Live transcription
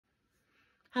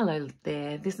Hello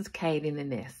there, this is Kate in the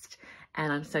Nest,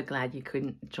 and I'm so glad you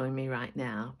couldn't join me right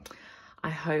now. I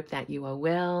hope that you are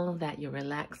well, that you're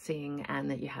relaxing,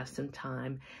 and that you have some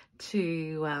time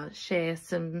to share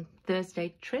some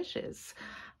Thursday treasures.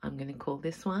 I'm going to call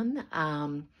this one.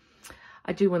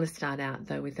 I do want to start out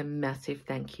though with a massive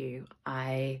thank you.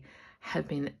 I have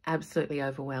been absolutely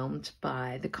overwhelmed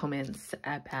by the comments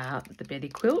about the Betty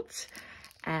Quilt,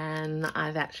 and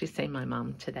I've actually seen my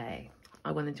mum today.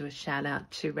 I want to do a shout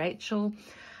out to Rachel.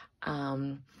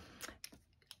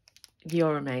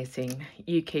 You're amazing.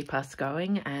 You keep us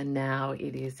going, and now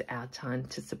it is our time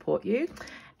to support you.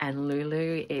 And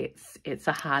Lulu, it's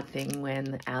a hard thing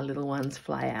when our little ones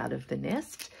fly out of the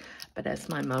nest. But as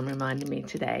my mum reminded me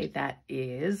today, that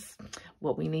is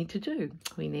what we need to do.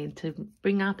 We need to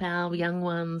bring up our young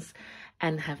ones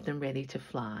and have them ready to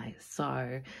fly.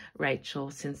 So Rachel,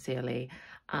 sincerely,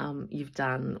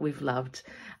 we've loved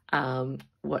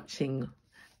watching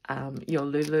your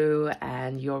Lulu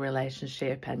and your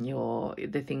relationship and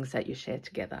the things that you share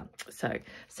together. So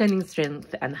sending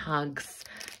strength and hugs.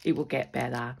 It will get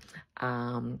better.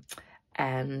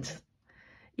 And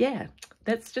yeah,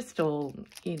 that's just all,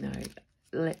 you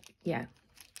know. Yeah,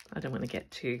 I don't want to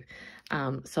get too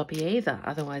soppy either,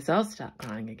 otherwise I'll start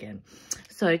crying again.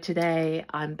 So today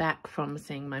I'm back from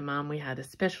seeing my mum. We had a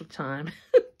special time.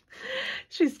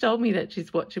 She's told me that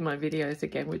she's watching my videos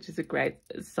again, which is a great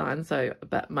sign.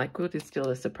 But my quilt is still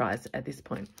a surprise at this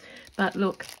point. But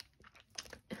look,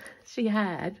 she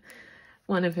had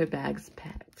one of her bags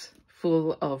packed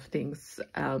full of things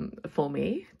for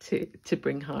me to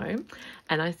bring home.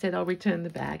 And I said, I'll return the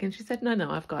bag. And she said, no,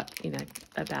 I've got, you know,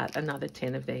 about another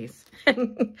 10 of these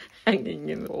hanging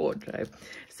in the wardrobe.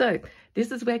 So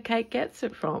this is where Kate gets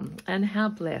it from, and how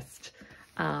blessed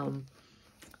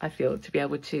I feel to be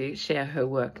able to share her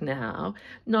work now,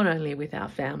 not only with our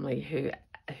family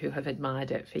who have admired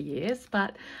it for years,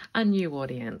 but a new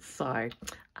audience. So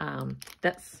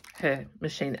that's her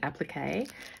machine applique.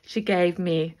 She gave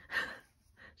me,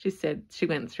 she said she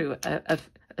went through a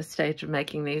stage of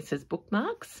making these as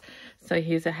bookmarks. So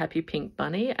here's a happy pink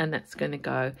bunny, and that's going to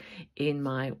go in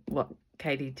my, what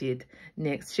Katie did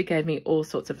next. She gave me all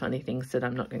sorts of funny things that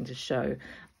I'm not going to show.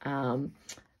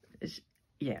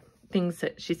 Yeah. Things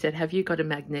that she said, have you got a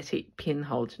magnetic pin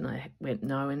holder? And I went,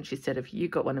 no. And she said, have you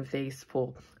got one of these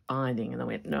for ironing? And I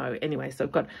went, no. Anyway, so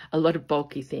I've got a lot of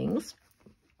bulky things.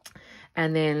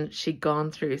 And then she'd gone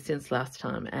through since last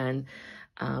time, and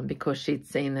because she'd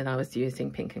seen that I was using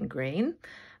pink and green.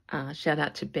 Shout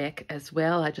out to Beck as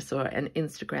well. I just saw an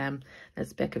Instagram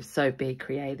that's Beck of So Be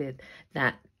created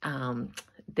that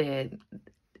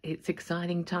it's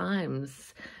exciting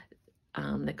times.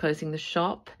 They're closing the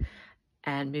shop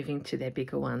and moving to their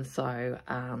bigger one. So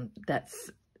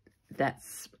that's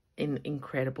an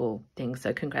incredible thing.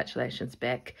 So congratulations,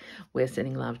 Beck. We're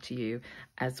sending love to you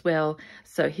as well.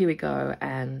 So here we go.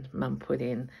 And Mum put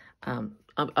in,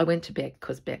 I went to Beck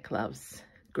because Beck loves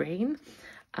green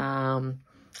and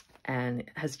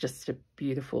has just a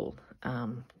beautiful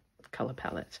colour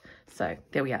palette. So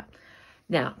there we are.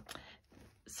 Now,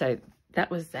 so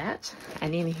that was that.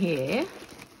 And in here,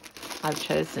 I've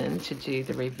chosen to do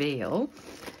the reveal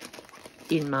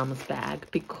in Mum's bag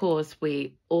because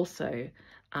we also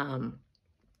got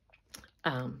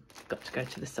to go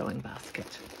to the sewing basket.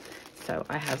 So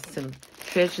I have some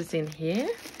treasures in here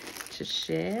to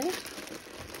share.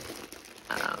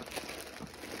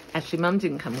 Actually, Mum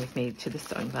didn't come with me to the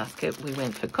sewing basket. We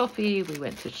went for coffee, we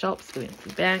went to shops, we went to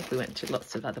the bank, we went to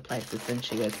lots of other places, and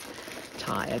she was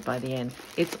tired by the end.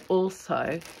 It's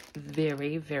also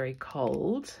very, very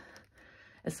cold.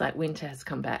 It's like winter has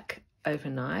come back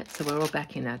overnight, so we're all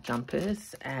back in our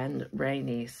jumpers and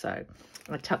rainy. So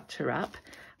I tucked her up.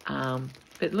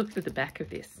 But look at the back of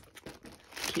this.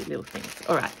 Cute little things.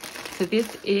 All right, so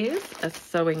this is a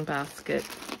sewing basket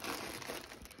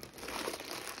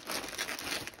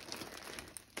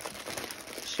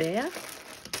share.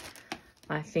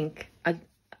 I think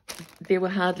there were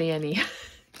hardly any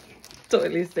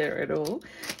doilies there at all.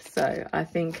 So I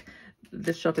think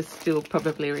the shop is still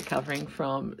probably recovering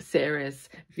from Sarah's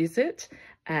visit.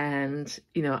 And,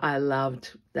 you know, I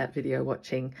loved that video,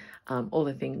 watching all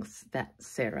the things that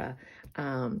Sarah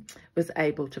was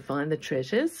able to find, the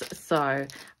treasures. So,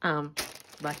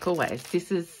 like always,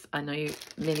 this is, I know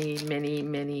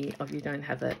many of you don't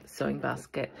have a sewing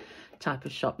basket type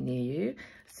of shop near you.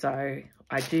 So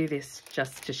I do this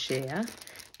just to share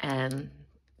and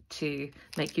to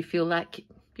make you feel like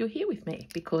you're here with me,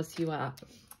 because you are.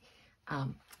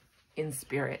 In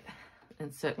spirit,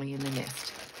 and certainly in the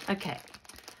nest. Okay,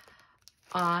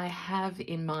 I have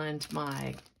in mind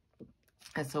my,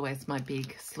 as always, my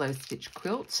big slow stitch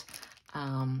quilt.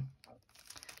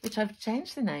 which I've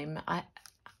changed the name.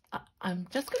 I'm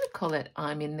just going to call it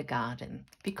I'm in the Garden,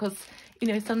 because, you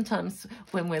know, sometimes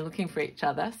when we're looking for each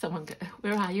other, someone goes,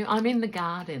 where are you? I'm in the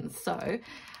garden. So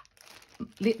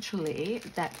literally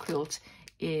that quilt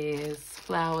is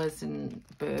flowers and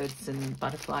birds and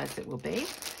butterflies it will be.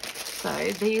 So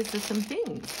these are some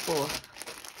things for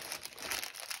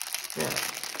the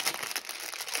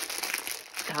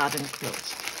garden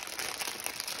quilt.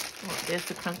 Oh, there's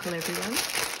the crunkle, everyone.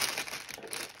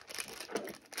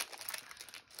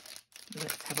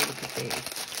 Let's have a look at these.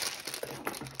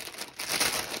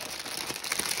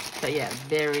 So yeah,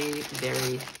 very,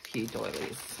 very few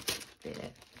doilies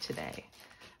there today.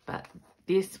 But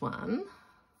this one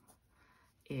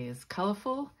is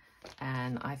colourful,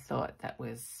 and I thought that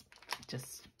was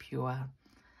just pure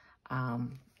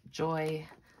joy.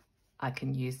 I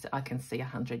can see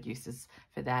 100 uses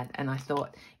for that. And I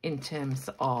thought in terms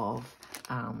of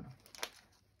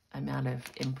amount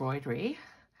of embroidery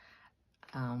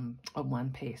on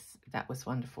one piece, that was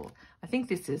wonderful. I think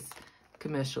this is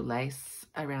commercial lace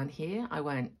around here. I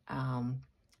won't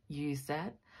use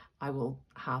that. I will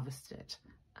harvest it.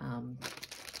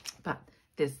 But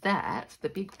there's that, the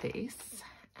big piece,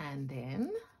 and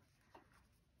then,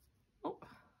 oh,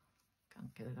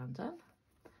 can't get it undone.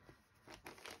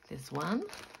 There's one,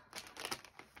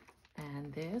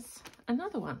 and there's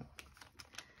another one.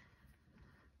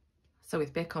 So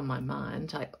with Beck on my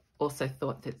mind, I also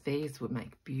thought that these would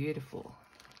make beautiful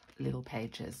little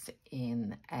pages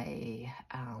in a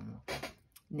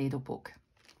needle book,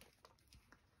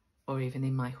 or even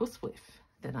in my housewife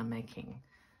that I'm making.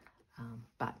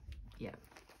 But yeah,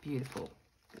 beautiful,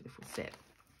 beautiful set.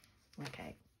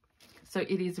 Okay, so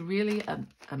it is really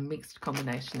a mixed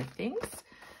combination of things.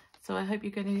 So I hope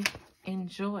you're going to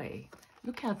enjoy.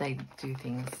 Look how they do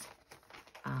things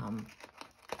up.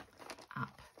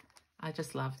 I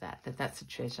just love that's a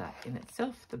treasure in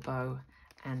itself, the bow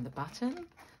and the button.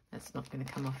 That's not going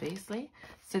to come off easily.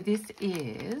 So this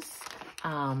is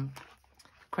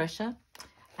crochet,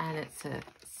 and it's a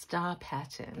star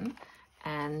pattern,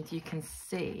 and you can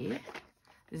see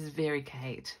this is very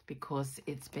Kate because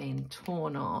it's been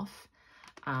torn off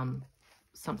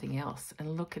something else,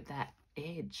 and look at that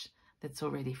edge that's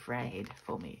already frayed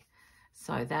for me.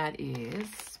 So that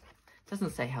is,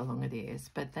 doesn't say how long it is,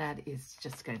 but that is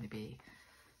just going to be,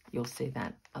 you'll see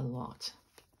that a lot,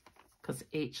 because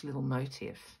each little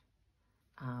motif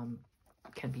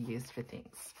can be used for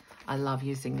things. I love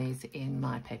using these in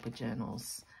my paper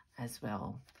journals as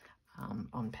well,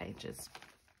 on pages.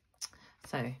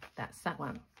 So that's that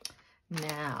one.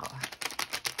 Now,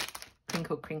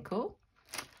 Crinkle Crinkle.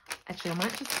 Actually, I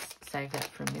might just save that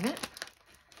for a minute,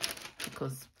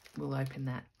 because we'll open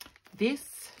that.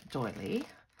 This doily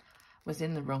was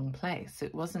in the wrong place.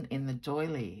 It wasn't in the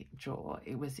doily drawer.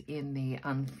 It was in the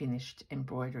unfinished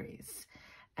embroideries.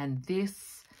 And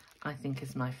this, I think,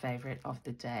 is my favorite of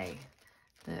the day.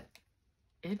 The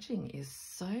edging is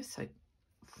so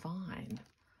fine.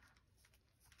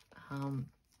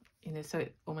 You know, so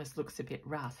it almost looks a bit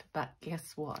rough, but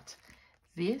guess what?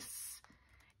 This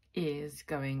is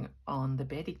going on the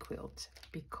Betty quilt,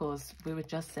 because we were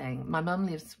just saying, my mum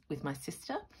lives with my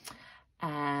sister,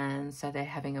 and so they're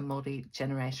having a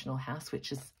multi-generational house,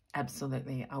 which is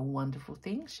absolutely a wonderful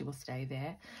thing. She will stay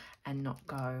there and not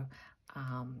go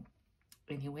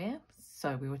anywhere.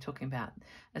 So we were talking about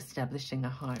establishing a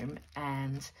home,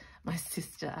 and my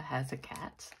sister has a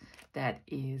cat that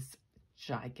is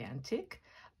gigantic,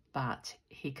 but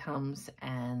he comes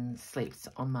and sleeps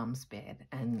on mum's bed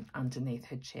and underneath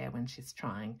her chair when she's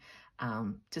trying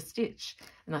to stitch.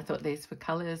 And I thought these were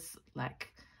colours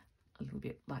like a little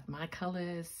bit like my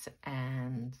colours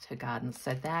and her garden.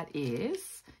 So that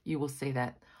is, you will see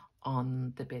that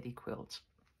on the Betty quilt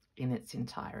in its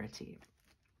entirety.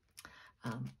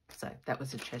 So that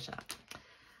was a treasure.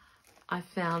 I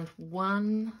found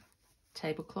one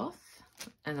tablecloth,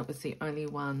 and it was the only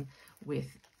one with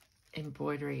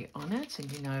embroidery on it. And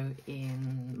you know,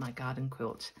 in my garden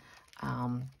quilt,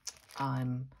 I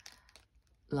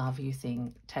love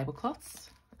using tablecloths,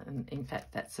 and in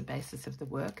fact that's the basis of the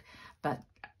work. But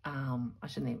I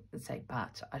shouldn't even say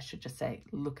but, I should just say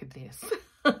look at this.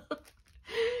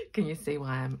 Can you see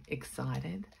why I'm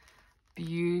excited?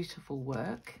 Beautiful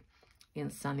work in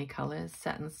sunny colours,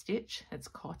 satin stitch. It's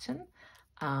cotton,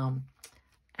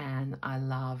 and I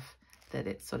love that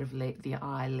it sort of the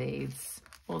eye leads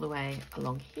all the way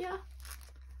along here.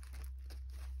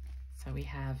 So we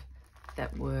have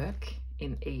that work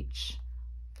in each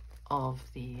of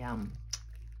the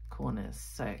corners.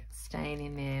 So stain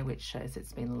in there, which shows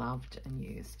it's been loved and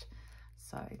used.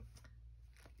 So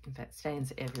in fact,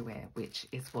 stains everywhere, which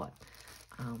is what,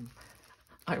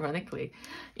 ironically,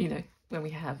 you know, when we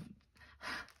have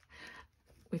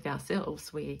with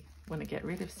ourselves, we want to get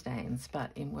rid of stains,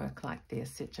 but in work like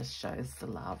this, it just shows the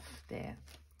love there.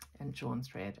 And drawn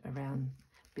thread around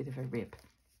a bit of a rib.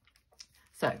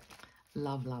 So,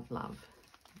 love, love, love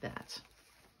that.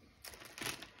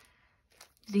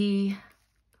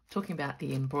 Talking about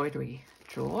the embroidery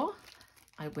drawer,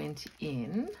 I went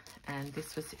in, and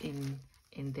this was in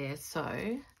there. So,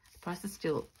 the price is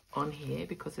still on here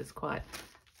because it's quite,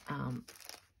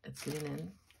 it's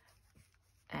linen,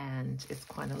 and it's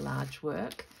quite a large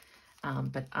work,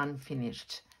 but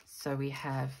unfinished. So we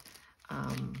have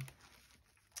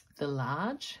the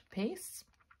large piece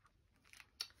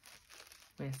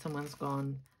where someone's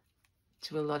gone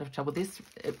to a lot of trouble. This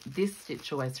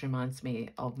stitch always reminds me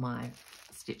of my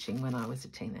stitching when I was a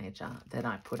teenager that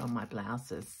I put on my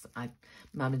blouses.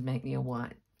 Mum would make me a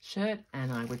white shirt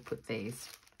and I would put these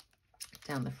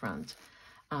down the front.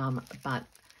 But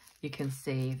you can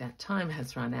see that time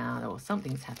has run out or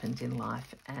something's happened in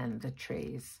life and the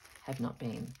trees have not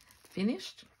been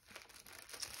finished.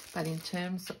 But in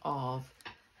terms of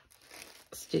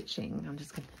stitching, I'm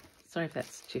just going to, sorry if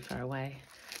that's too far away.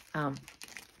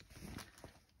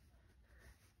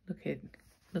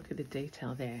 Look at the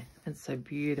detail there, and so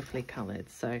beautifully coloured.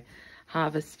 So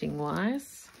harvesting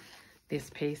wise, this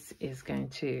piece is going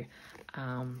to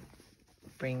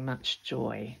bring much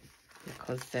joy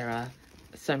because there are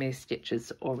so many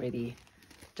stitches already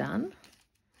done,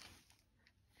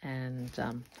 and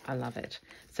I love it.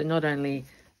 So not only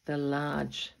the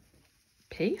large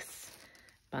piece,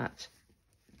 but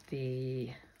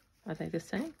are they the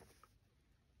same?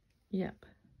 Yep.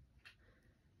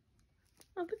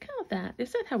 Oh, look how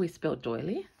is that how we spell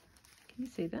doily? Can you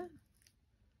see that?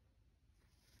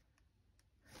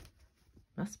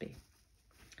 Must be.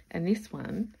 And this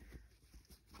one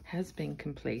has been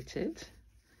completed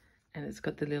and it's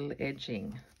got the little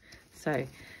edging. So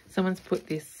someone's put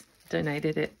this,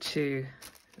 donated it to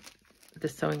the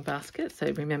sewing basket.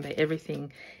 So remember,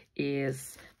 everything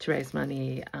is to raise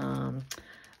money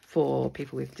for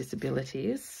people with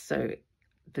disabilities. So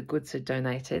the goods are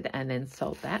donated and then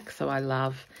sold back. So I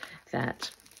love that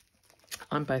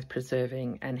I'm both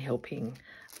preserving and helping.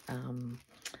 And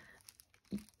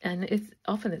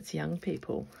it's young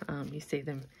people. You see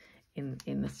them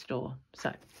in the store.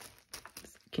 So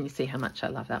can you see how much I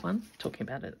love that one? Talking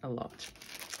about it a lot.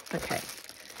 Okay.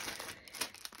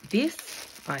 This,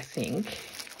 I think,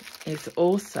 is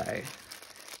also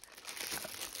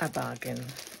a bargain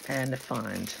and a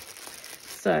find.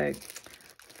 So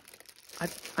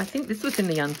I think this was in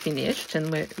the unfinished, and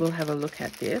we'll have a look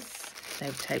at this.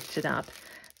 They've taped it up.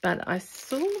 But I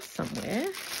saw somewhere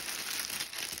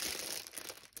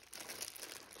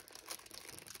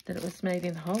that it was made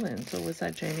in Holland, or was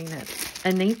I dreaming that?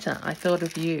 Anita, I thought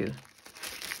of you.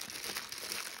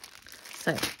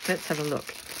 So let's have a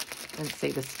look and see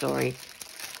the story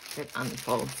that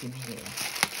unfolds in here.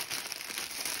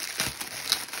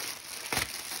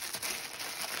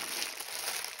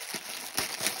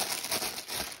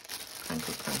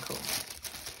 Crunkle, crunkle.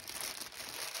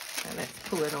 So let's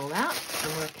pull it all out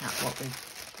and work out what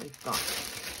we've got.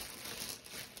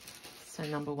 So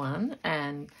number one,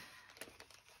 and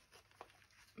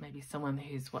maybe someone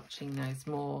who's watching knows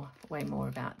way more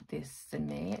about this than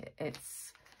me.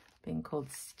 It's been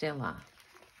called Stella.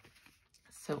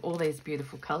 So all these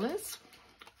beautiful colours.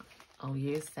 I'll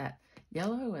use that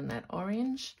yellow and that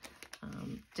orange,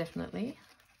 definitely.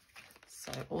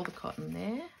 So all the cotton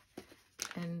there.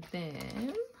 And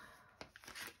then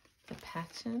the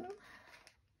pattern.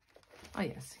 Oh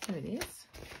yes, here it is.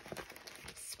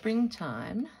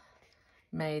 Springtime,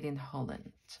 made in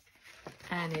Holland.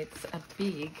 And it's a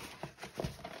big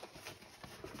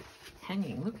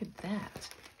hanging. Look at that.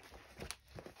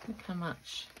 Look how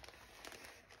much.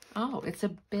 Oh, it's a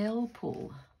bell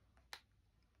pull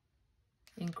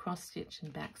in cross stitch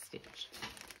and back stitch.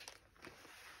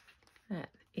 That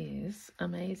is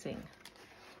amazing.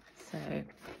 So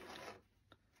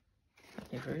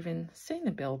I've never even seen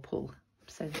a bell pull.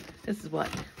 So this is what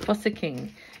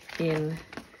fossicking in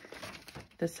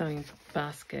the sewing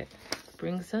basket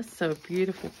brings us. So a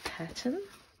beautiful pattern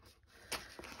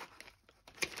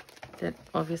that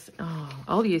obviously, oh,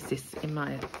 I'll use this in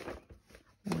my,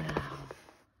 wow.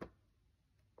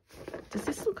 Does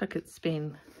this look like it's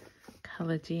been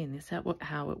coloured in? Is that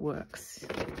how it works?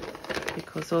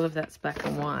 Because all of that's black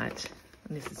and white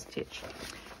and this is stitch.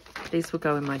 These will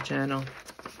go in my journal.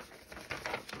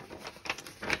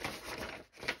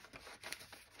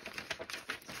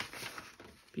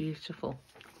 Beautiful.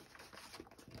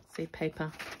 See,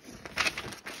 paper.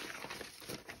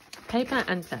 paper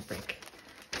and fabric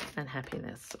and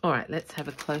happiness. All right, let's have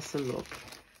a closer look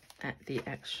at the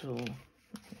actual,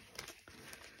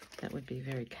 that would be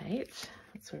very Kate.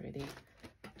 It's already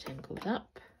tangled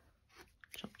up.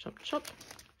 Chop, chop, chop.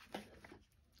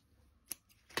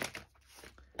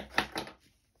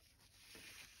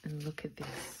 And look at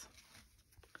this.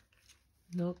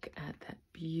 Look at that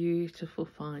beautiful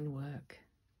fine work.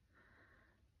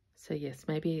 So yes,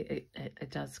 maybe it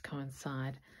does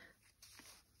coincide.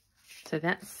 So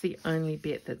that's the only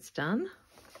bit that's done,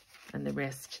 and the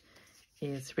rest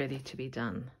is ready to be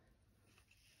done.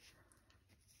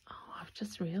 Oh, I've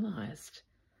just realised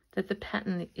that the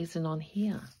pattern isn't on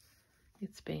here.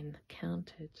 It's been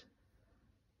counted.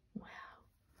 Wow.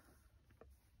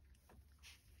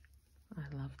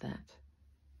 I love that.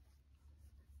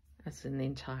 As an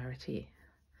entirety.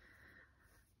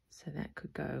 So that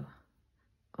could go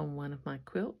on one of my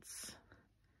quilts.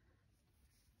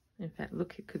 In fact,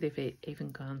 look, it could have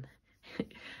even gone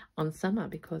on summer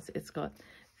because it's got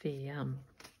the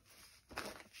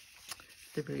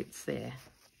roots there.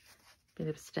 Bit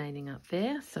of staining up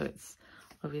there, so it's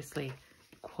obviously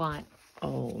quite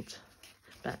old.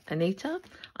 But Anita,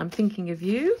 I'm thinking of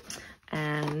you,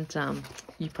 and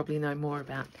you probably know more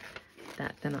about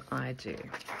that than I do.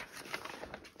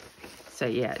 So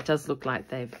yeah, it does look like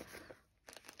the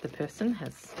person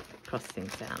has crossed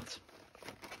things out.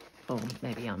 Or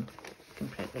maybe I'm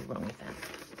completely wrong with that.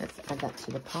 Let's add that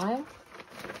to the pile.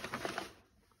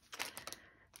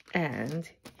 And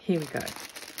here we go.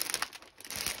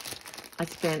 I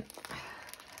spent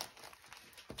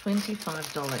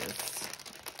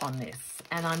 $25 on this,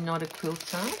 and I'm not a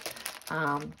quilter,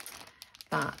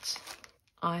 but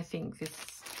I think this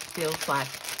feels like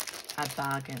a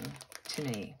bargain to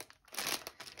me.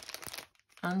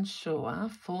 Unsure,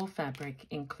 full fabric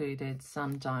included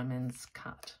some diamonds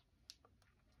cut.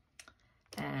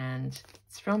 And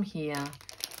it's from here.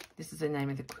 This is the name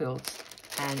of the quilt,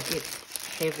 and it's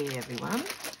heavy, everyone.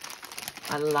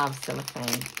 I love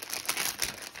cellophane.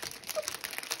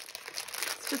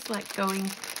 It's just like going,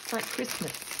 it's like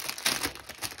Christmas.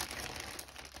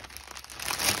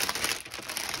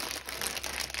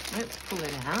 Let's pull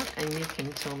it out, and you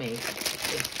can tell me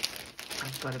if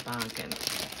I've got a bargain.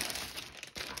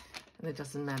 And it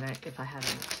doesn't matter if I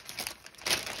haven't,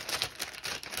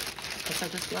 because I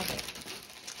just love it.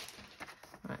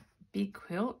 Right, big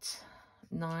quilt,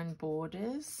 9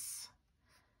 borders,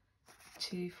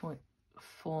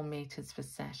 2.4 meters for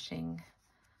sashing.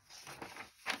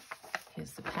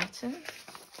 Here's the pattern.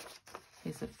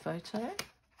 Here's a photo.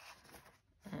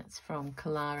 It's from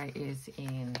Kalara is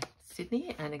in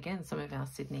Sydney, and again, some of our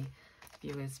Sydney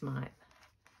viewers might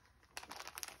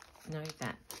know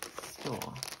that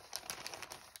store.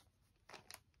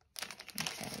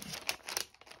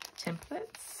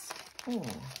 Templates. Oh,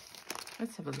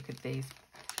 let's have a look at these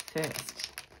first.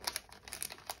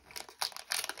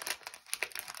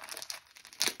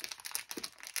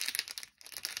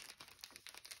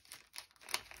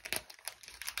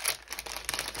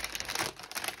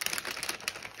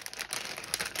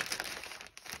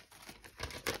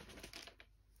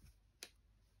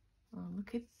 Oh,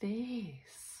 look at these.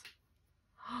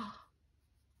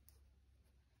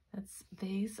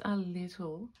 These are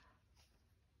little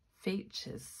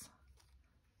features.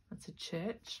 That's a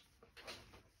church.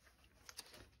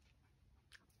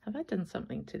 Have I done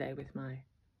something today with my,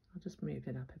 I'll just move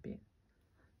it up a bit.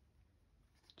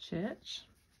 Church.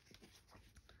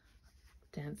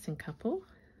 Dancing couple.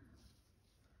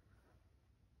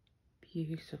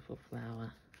 Beautiful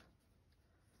flower.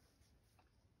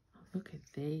 Oh, look at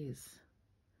these.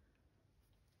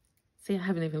 See, I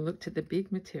haven't even looked at the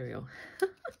big material.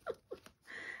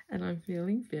 And I'm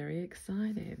feeling very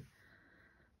excited.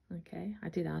 Okay, I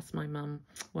did ask my mum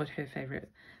what her favourite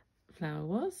flower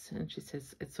was, and she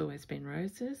says it's always been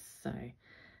roses. So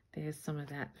there's some of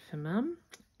that for mum,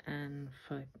 and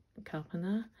for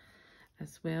Kalpana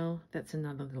as well. That's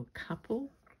another little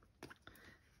couple,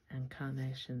 and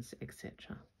carnations,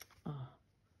 etc. Oh,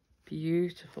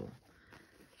 beautiful.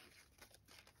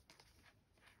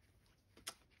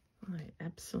 I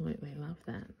absolutely love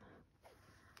that.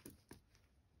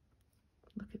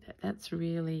 Look at that. That's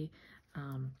really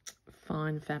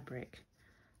fine fabric.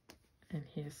 And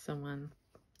here's someone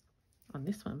on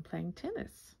this one playing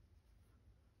tennis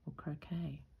or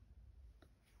croquet.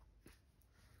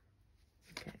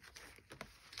 Okay.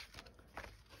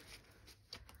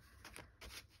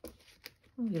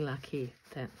 We're lucky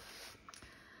that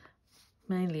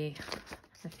mainly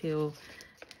I feel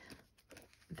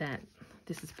that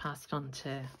this is passed on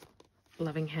to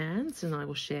loving hands, and I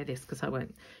will share this because I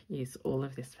won't use all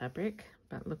of this fabric,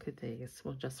 but look at these.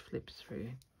 We'll just flip through.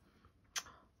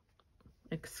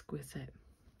 Exquisite.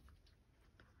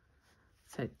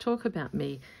 So talk about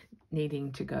me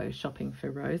needing to go shopping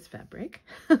for rose fabric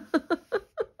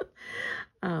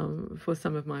for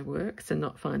some of my works and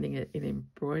not finding it in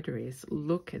embroideries.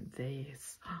 Look at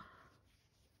these.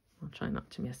 I'll try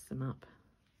not to mess them up.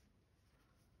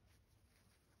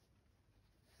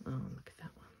 Oh, look at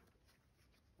that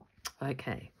one.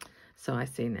 Okay, so I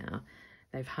see now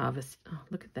they've harvested. Oh,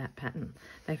 look at that pattern.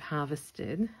 They've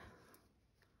harvested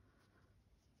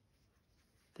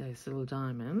those little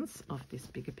diamonds off this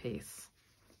bigger piece.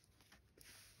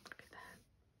 Look at that.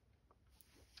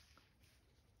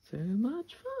 So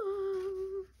much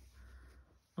fun.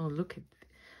 Oh, look at,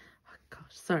 oh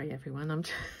gosh, sorry everyone,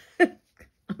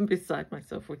 I'm beside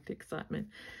myself with excitement.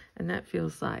 And that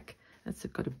feels like it's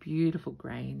got a beautiful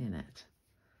grain in it,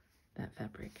 that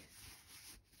fabric.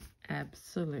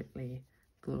 Absolutely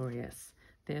glorious.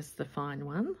 There's the fine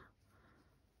one.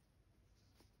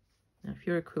 Now, if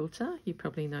you're a quilter, you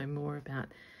probably know more about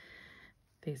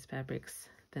these fabrics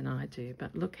than I do,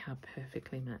 but look how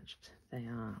perfectly matched they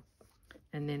are.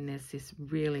 And then there's this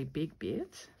really big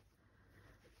bit,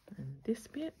 and this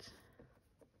bit,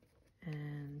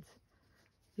 and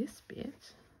this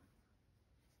bit.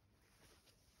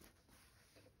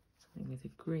 Something with a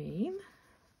green,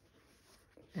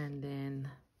 and then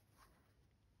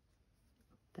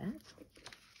that.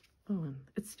 Oh, and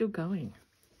it's still going.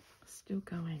 Still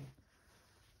going.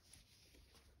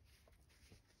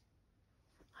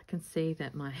 I can see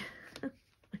that my,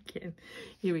 again,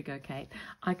 here we go, Kate.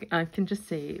 I can just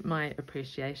see my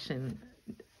appreciation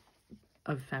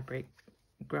of fabric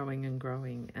growing and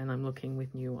growing, and I'm looking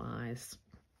with new eyes.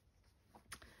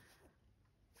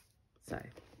 So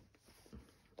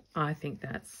I think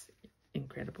that's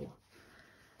incredible.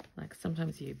 Like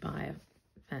sometimes you buy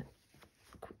a fat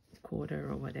quarter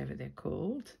or whatever they're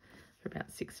called for about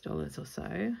 $6 or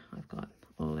so. I've got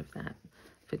all of that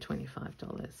for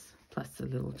 $25 plus the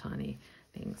little tiny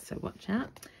things. So watch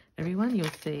out, everyone. You'll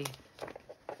see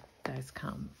those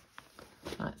come.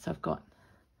 Right, so I've got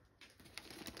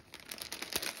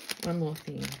one more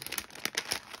thing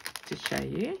to show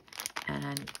you,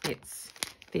 and it's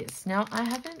this. Now I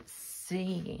haven't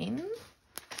seen,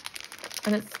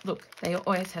 and it's, look, they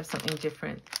always have something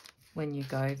different when you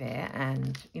go there.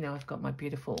 And you know, I've got my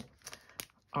beautiful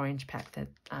orange pack that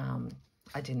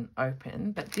I didn't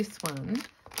open, but this one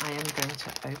I am going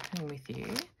to open with you.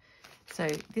 So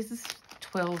this is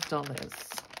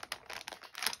 $12,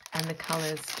 and the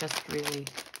colours just really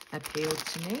appealed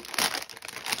to me.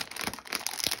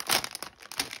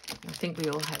 I think we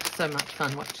all had so much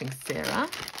fun watching Sarah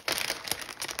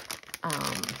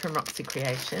from Roxy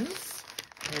Creations,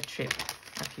 her trip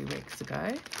a few weeks ago.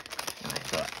 And I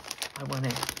thought I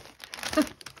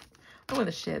want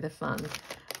to share the fun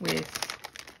with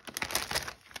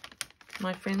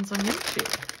my friends on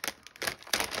YouTube.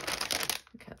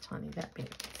 Look how tiny that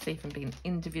bit. It's even been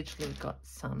individually got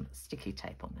some sticky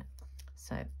tape on it.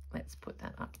 So let's put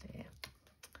that up there.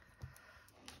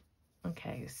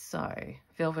 Okay, so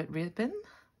velvet ribbon,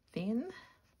 thin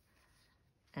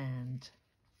and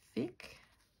thick.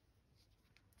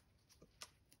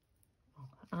 Oh,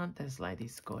 aren't those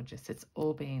ladies gorgeous? It's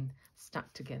all been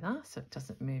stuck together so it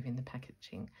doesn't move in the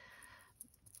packaging.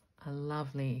 A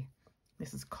lovely,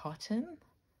 this is cotton,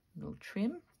 little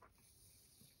trim.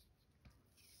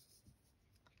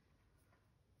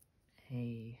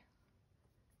 A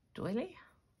doily.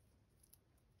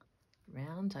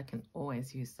 Round, I can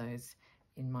always use those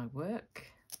in my work.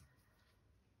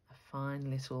 A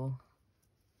fine little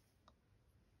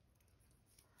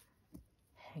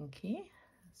hanky.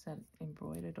 Is that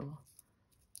embroidered or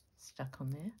stuck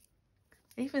on there?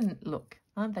 Even, look,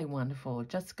 aren't they wonderful?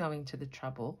 Just going to the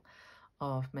trouble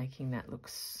of making that look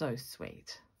so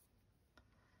sweet.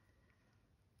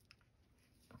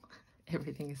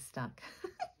 Everything is stuck.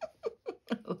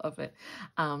 I love it.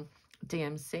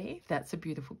 DMC, that's a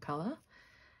beautiful colour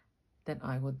that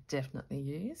I will definitely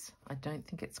use. I don't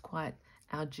think it's quite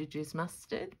our Juju's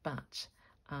mustard, but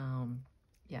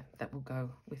yeah, that will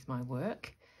go with my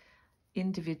work.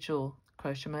 Individual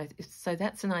crochet motifs. So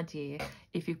that's an idea.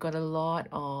 If you've got a lot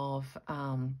of,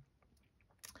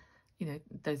 you know,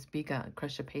 those bigger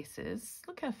crochet pieces,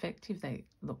 look how effective they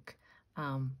look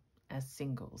as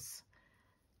singles.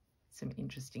 Some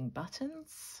interesting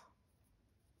buttons.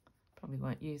 Probably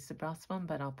won't use the brass one,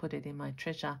 but I'll put it in my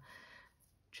treasure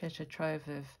trove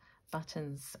of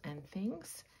buttons and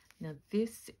things. Now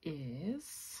this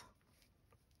is,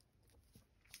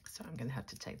 so I'm going to have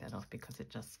to take that off because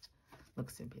it just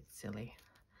looks a bit silly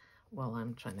while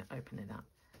I'm trying to open it up.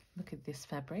 Look at this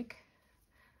fabric.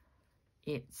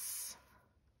 It's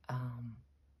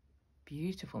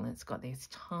beautiful, and it's got these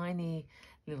tiny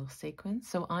little sequins.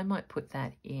 So I might put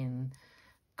that in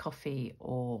coffee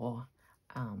or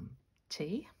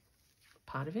tea,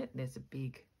 part of it. There's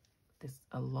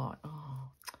a lot. Oh,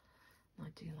 I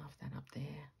do love that up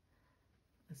there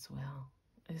as well.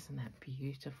 Isn't that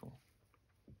beautiful?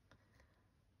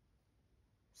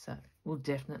 So we'll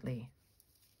definitely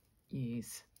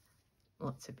use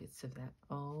lots of bits of that.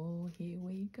 Oh, here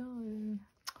we go.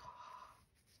 Oh,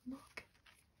 look.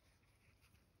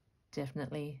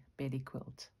 Definitely Betty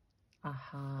Quilt. A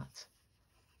heart.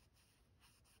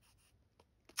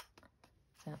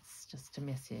 That's just a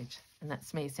message. And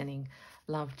that's me sending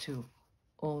love to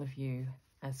all of you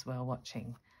as well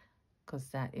watching, because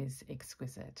that is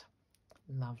exquisite.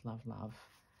 Love, love, love.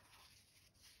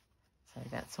 So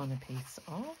that's on a piece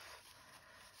of.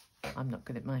 I'm not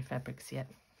good at my fabrics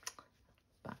yet,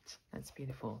 but that's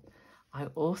beautiful. I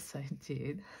also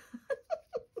did.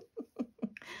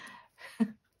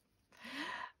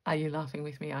 Are you laughing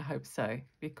with me? I hope so,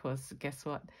 because guess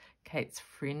what? Kate's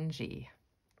fringy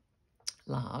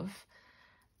love,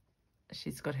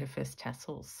 she's got her first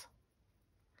tassels,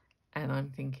 and I'm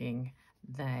thinking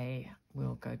they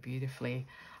will go beautifully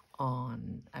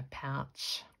on a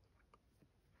pouch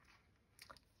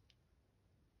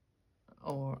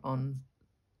or on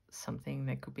something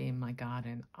that could be in my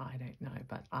garden. I don't know,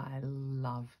 but I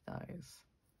love those.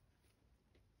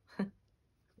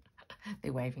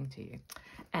 They're waving to you.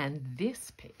 And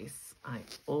this piece I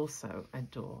also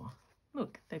adore.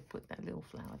 Look, they put that little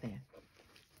flower there.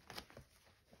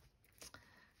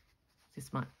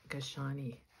 This might go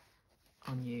shiny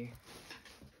on you,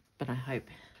 but I hope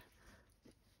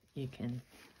you can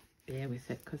bear with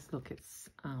it, because look, it's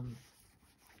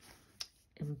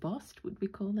embossed, would we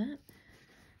call that?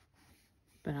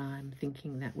 But I'm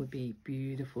thinking that would be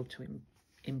beautiful to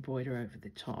embroider over the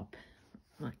top.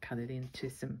 Might cut it into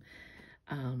some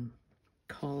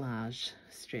collage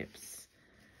strips,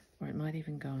 or it might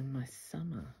even go in my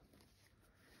summer,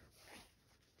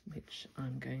 which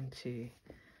I'm going to.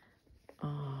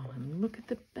 Oh, and look at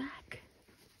the back.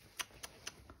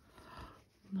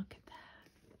 Look at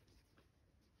that.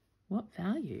 What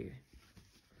value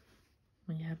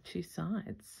when you have two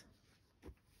sides.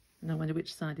 And I wonder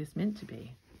which side is meant to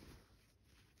be.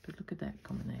 But look at that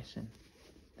combination.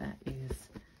 That is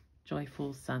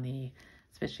joyful, sunny,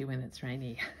 especially when it's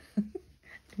rainy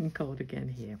and cold again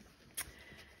here.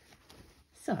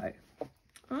 So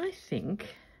I think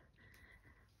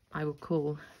I will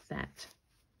call that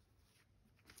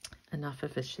enough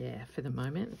of a share for the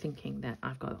moment, thinking that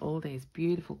I've got all these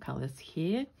beautiful colours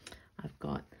here. I've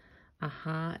got a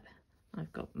heart,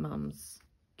 I've got Mum's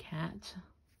cat.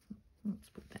 Let's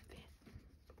put that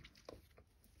there.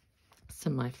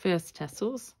 Some of my first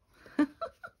tassels.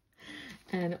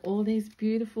 And all these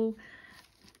beautiful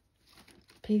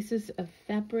pieces of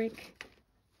fabric,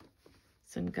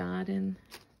 some garden.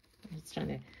 I'm just trying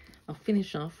to, I'll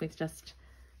finish off with just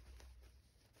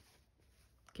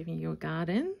giving you a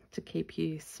garden to keep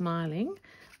you smiling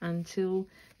until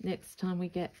next time we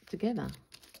get together.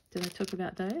 Did I talk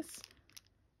about those?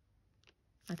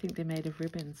 I think they're made of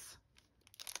ribbons,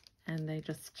 and they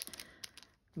just,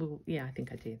 well, yeah, I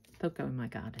think I did. They'll go in my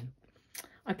garden.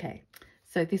 Okay.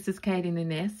 So this is Kate in the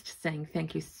Nest saying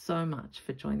thank you so much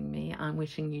for joining me. I'm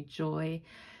wishing you joy,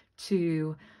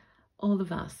 to all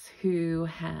of us who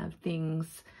have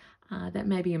things that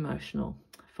may be emotional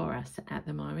for us at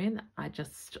the moment. I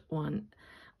just want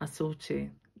us all to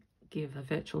give a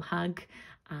virtual hug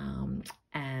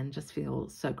and just feel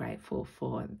so grateful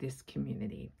for this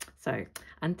community. So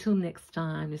until next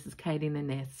time, this is Kate in the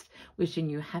Nest wishing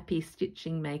you happy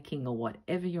stitching, making, or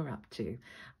whatever you're up to,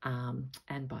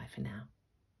 and bye for now.